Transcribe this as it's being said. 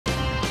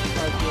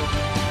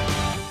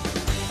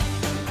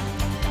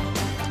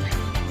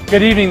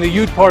Good evening. The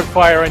Ute Park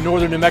fire in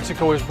northern New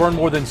Mexico has burned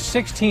more than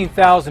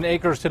 16,000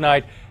 acres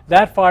tonight.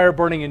 That fire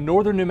burning in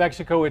northern New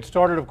Mexico, it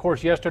started, of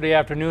course, yesterday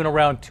afternoon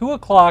around 2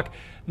 o'clock,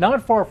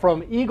 not far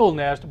from Eagle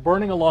Nest,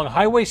 burning along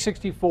Highway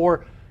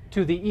 64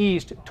 to the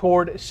east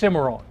toward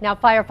Cimarron. Now,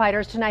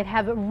 firefighters tonight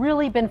have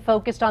really been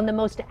focused on the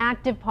most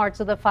active parts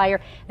of the fire.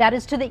 That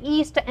is to the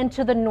east and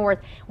to the north.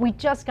 We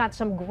just got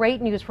some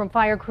great news from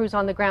fire crews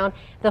on the ground.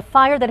 The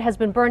fire that has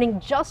been burning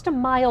just a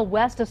mile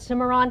west of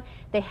Cimarron,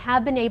 they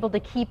have been able to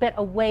keep it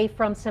away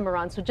from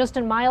Cimarron. So just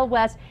a mile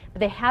west, but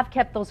they have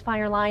kept those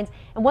fire lines.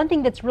 And one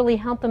thing that's really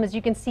helped them, as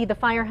you can see, the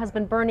fire has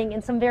been burning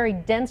in some very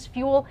dense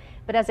fuel.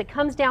 But as it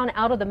comes down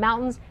out of the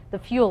mountains, the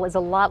fuel is a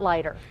lot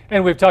lighter.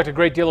 And we've talked a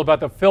great deal about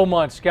the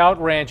Philmont Scout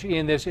Ranch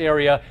in this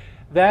area.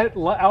 That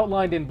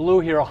outlined in blue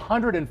here,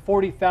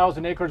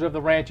 140,000 acres of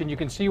the ranch, and you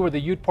can see where the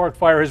Ute Park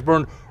fire has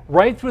burned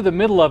right through the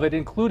middle of it,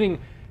 including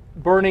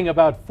burning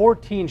about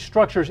 14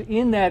 structures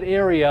in that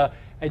area.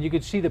 And you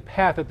can see the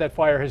path that that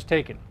fire has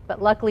taken.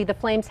 But luckily, the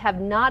flames have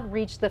not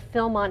reached the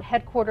Philmont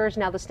headquarters.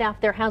 Now, the staff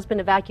there has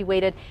been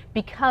evacuated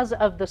because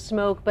of the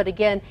smoke. But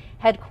again,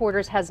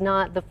 headquarters has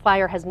not, the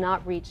fire has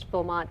not reached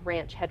Philmont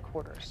Ranch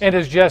headquarters. And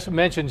as Jess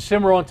mentioned,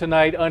 Cimarron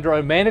tonight under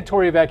a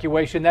mandatory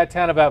evacuation. That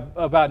town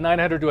about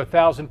 900 to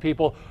 1,000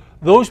 people.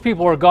 Those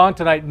people are gone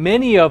tonight,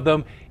 many of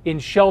them in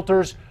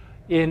shelters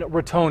in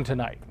Raton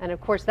tonight. And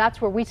of course,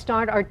 that's where we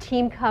start our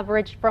team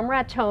coverage from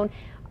Raton.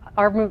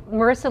 Our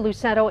Marissa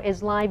Lucetto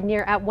is live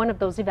near at one of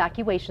those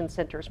evacuation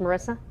centers.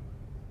 Marissa?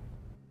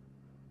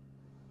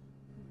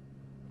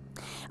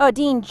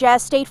 Dean,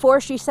 Jess, State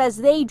Forestry says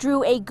they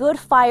drew a good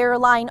fire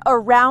line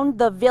around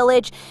the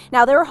village.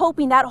 Now they're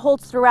hoping that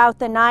holds throughout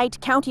the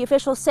night. County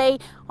officials say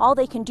all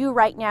they can do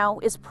right now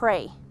is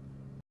pray.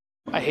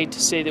 I hate to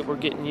say that we're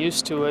getting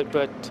used to it,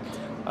 but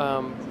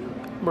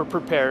we're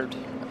prepared.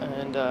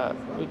 And,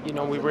 you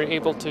know, we were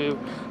able to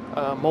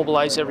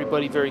mobilize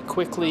everybody very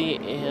quickly,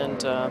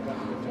 and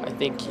I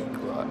think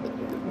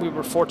we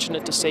were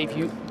fortunate to save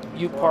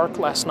Ute Park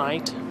last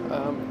night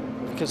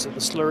because of the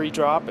slurry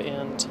drop,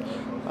 and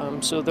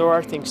so there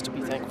are things to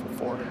be thankful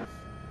for.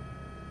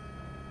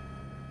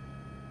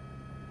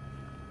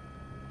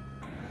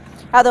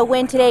 The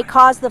wind today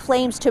caused the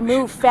flames to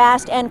move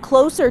fast and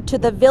closer to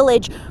the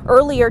village.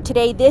 Earlier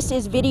today, this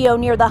is video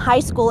near the high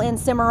school in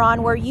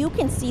Cimarron where you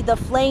can see the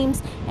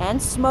flames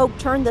and smoke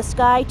turn the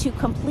sky to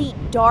complete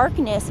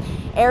darkness.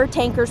 Air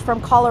tankers from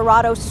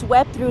Colorado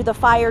swept through the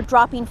fire,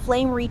 dropping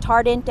flame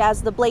retardant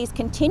as the blaze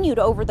continued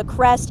over the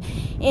crest,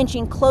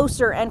 inching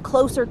closer and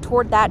closer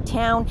toward that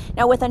town.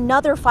 Now, with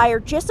another fire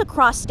just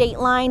across state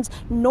lines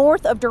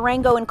north of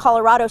Durango in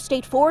Colorado,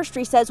 State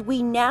Forestry says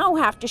we now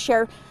have to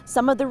share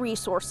some of the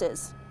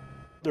resources.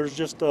 There's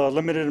just a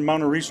limited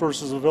amount of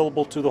resources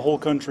available to the whole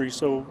country,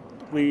 so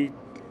we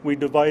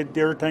divide the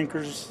air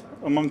tankers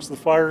amongst the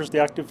fires, the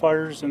active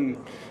fires,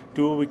 and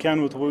do what we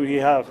can with what we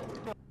have.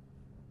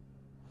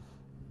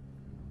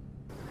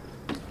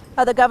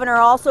 The governor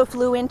also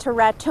flew into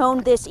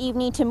Raton this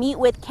evening to meet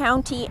with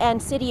county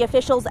and city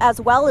officials as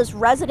well as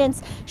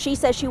residents. She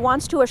says she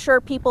wants to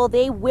assure people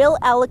they will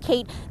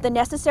allocate the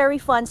necessary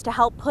funds to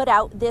help put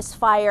out this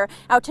fire.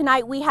 Out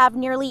tonight, we have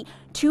nearly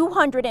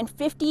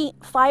 250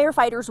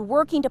 firefighters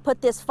working to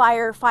put this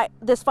fire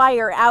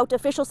out.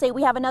 Officials say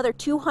we have another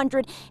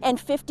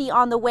 250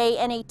 on the way,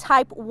 and a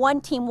Type 1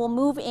 team will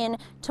move in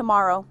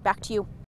tomorrow. Back to you.